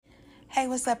Hey,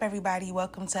 what's up, everybody?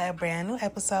 Welcome to a brand new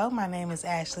episode. My name is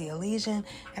Ashley Elysian,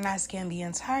 and I scan the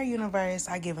entire universe.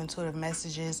 I give intuitive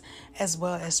messages as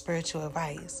well as spiritual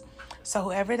advice. So,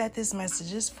 whoever that this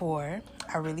message is for,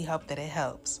 I really hope that it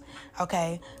helps.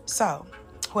 Okay, so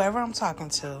whoever I'm talking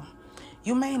to,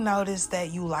 you may notice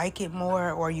that you like it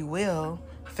more, or you will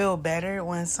feel better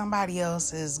when somebody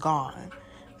else is gone,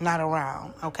 not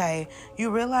around. Okay,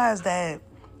 you realize that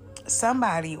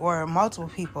somebody or multiple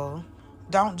people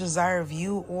don't deserve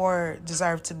you or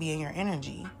deserve to be in your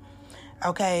energy.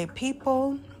 Okay,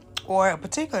 people or a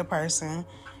particular person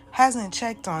hasn't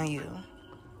checked on you,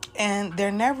 and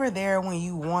they're never there when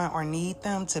you want or need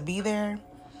them to be there.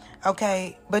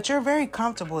 Okay, but you're very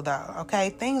comfortable though. Okay,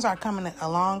 things are coming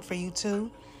along for you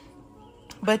too,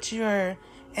 but you're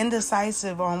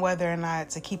indecisive on whether or not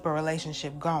to keep a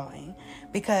relationship going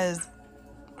because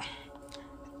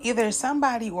either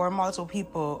somebody or multiple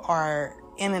people are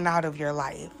in and out of your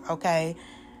life, okay?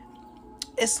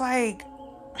 It's like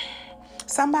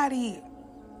somebody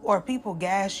or people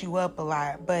gas you up a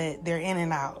lot, but they're in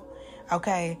and out,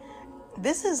 okay?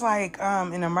 This is like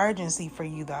an emergency for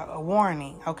you, though, a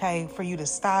warning, okay, for you to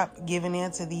stop giving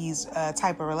into these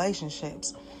type of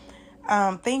relationships.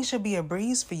 Things should be a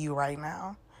breeze for you right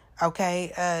now,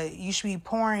 okay? You should be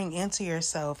pouring into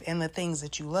yourself and the things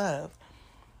that you love.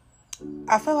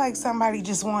 I feel like somebody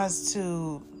just wants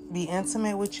to be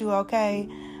intimate with you, okay?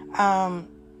 And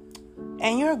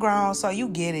you're grown, so you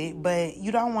get it, but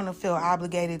you don't want to feel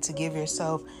obligated to give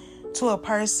yourself to a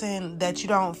person that you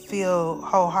don't feel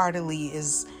wholeheartedly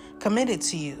is committed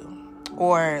to you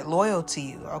or loyal to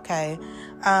you, okay?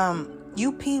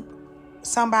 You peep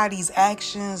somebody's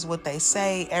actions, what they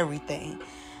say, everything.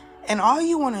 And all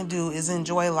you want to do is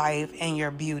enjoy life and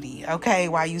your beauty, okay?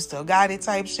 While you still got it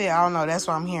type shit. I don't know. That's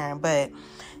what I'm hearing. But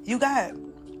you got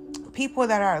people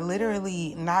that are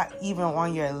literally not even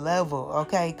on your level,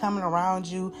 okay? Coming around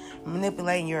you,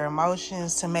 manipulating your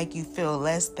emotions to make you feel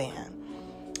less than.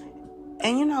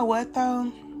 And you know what,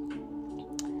 though?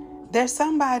 There's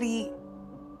somebody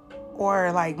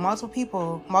or like multiple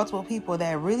people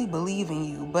that really believe in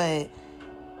you, but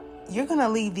you're going to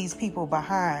leave these people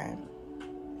behind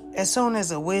as soon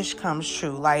as a wish comes true,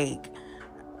 like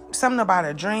something about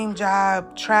a dream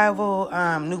job, travel,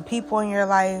 new people in your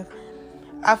life.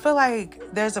 I feel like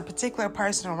there's a particular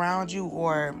person around you,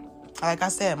 or like I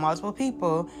said, multiple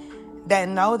people that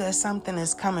know that something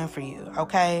is coming for you,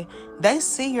 okay? They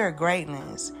see your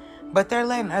greatness, but they're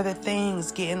letting other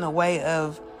things get in the way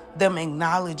of them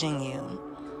acknowledging you.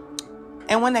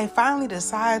 And when they finally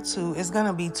decide to, it's going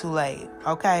to be too late,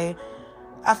 okay?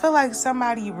 I feel like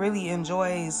somebody really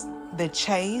enjoys the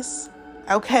chase,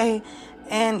 okay?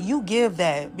 And you give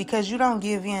that because you don't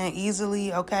give in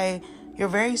easily, okay? You're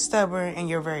very stubborn and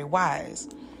you're very wise.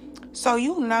 So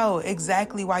you know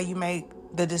exactly why you make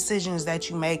the decisions that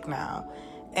you make now.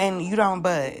 And you don't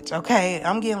budge, okay?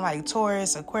 I'm getting like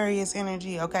Taurus, Aquarius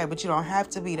energy, okay? But you don't have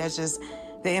to be. That's just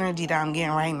the energy that I'm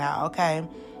getting right now, okay?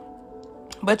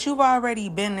 But you've already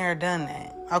been there, done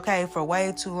that, okay? For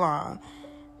way too long.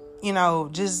 You know,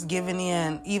 just giving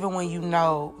in even when you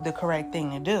know the correct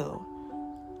thing to do.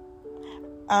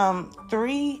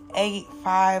 3, 8,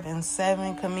 5, and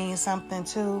 7 could mean something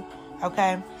too,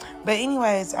 okay? But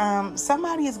anyways,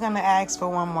 somebody is going to ask for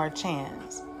one more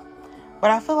chance.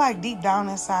 But I feel like deep down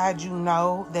inside, you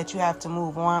know that you have to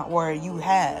move on, or you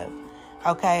have,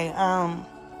 okay?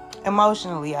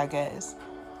 Emotionally, I guess.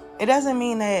 It doesn't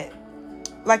mean that,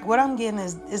 like, what I'm getting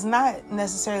is not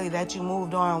necessarily that you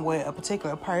moved on with a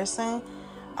particular person.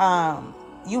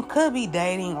 You could be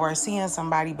dating or seeing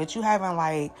somebody, but you haven't,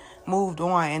 like, moved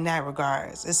on in that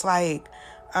regards. It's like,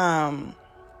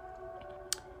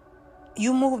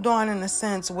 you moved on in a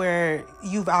sense where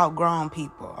you've outgrown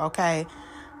people, okay?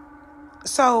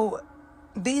 So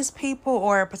these people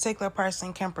or a particular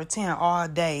person can pretend all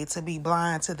day to be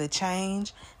blind to the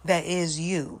change that is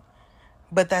you.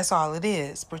 But that's all it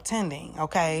is, pretending,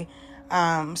 okay?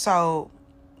 So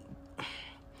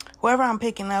whoever I'm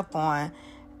picking up on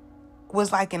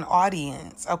was like an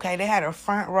audience, okay? They had a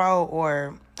front row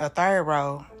or a third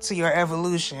row to your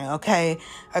evolution, okay?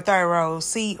 A third row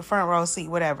seat, front row seat,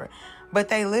 whatever. But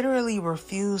they literally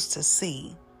refused to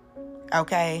see,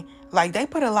 okay? Like, they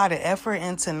put a lot of effort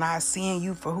into not seeing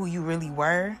you for who you really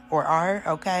were or are,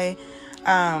 okay?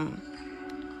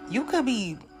 You could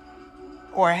be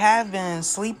or have been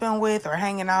sleeping with or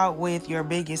hanging out with your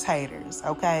biggest haters,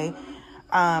 okay?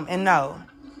 And no,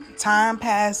 time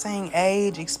passing,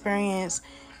 age, experience,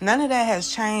 none of that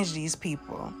has changed these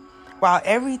people. While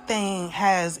everything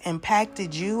has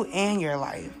impacted you and your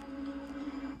life.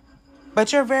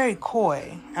 But you're very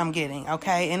coy, I'm getting,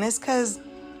 okay? And it's because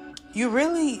you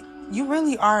really you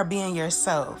really are being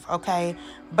yourself, okay?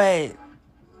 But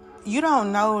you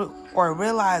don't know or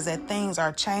realize that things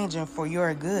are changing for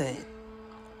your good.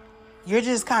 You're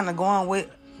just kind of going with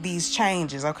these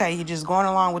changes, okay? You're just going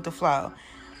along with the flow.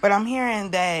 But I'm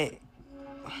hearing that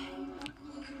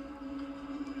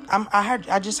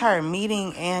I just heard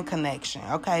meeting and connection,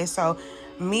 okay? So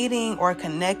meeting or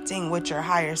connecting with your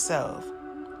higher self.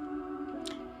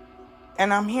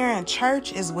 And I'm hearing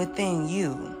church is within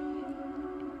you,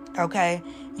 okay?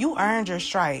 You earned your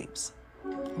stripes.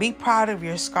 Be proud of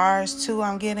your scars too,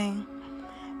 I'm getting.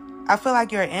 I feel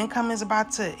like your income is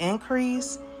about to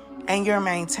increase and you're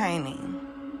maintaining.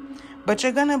 But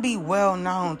you're going to be well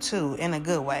known too in a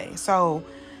good way. So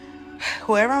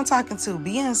whoever I'm talking to,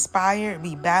 be inspired,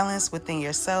 be balanced within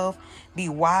yourself, be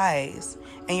wise,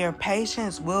 and your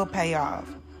patience will pay off.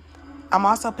 I'm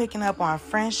also picking up on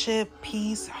friendship,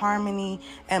 peace, harmony,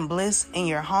 and bliss in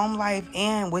your home life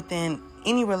and within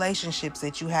any relationships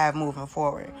that you have moving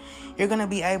forward. You're going to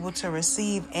be able to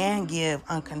receive and give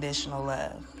unconditional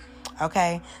love.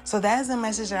 Okay, so that is the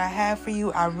message that I have for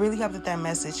you. I really hope that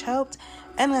message helped.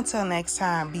 And until next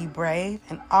time, be brave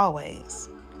and always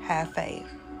have faith.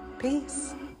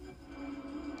 Peace.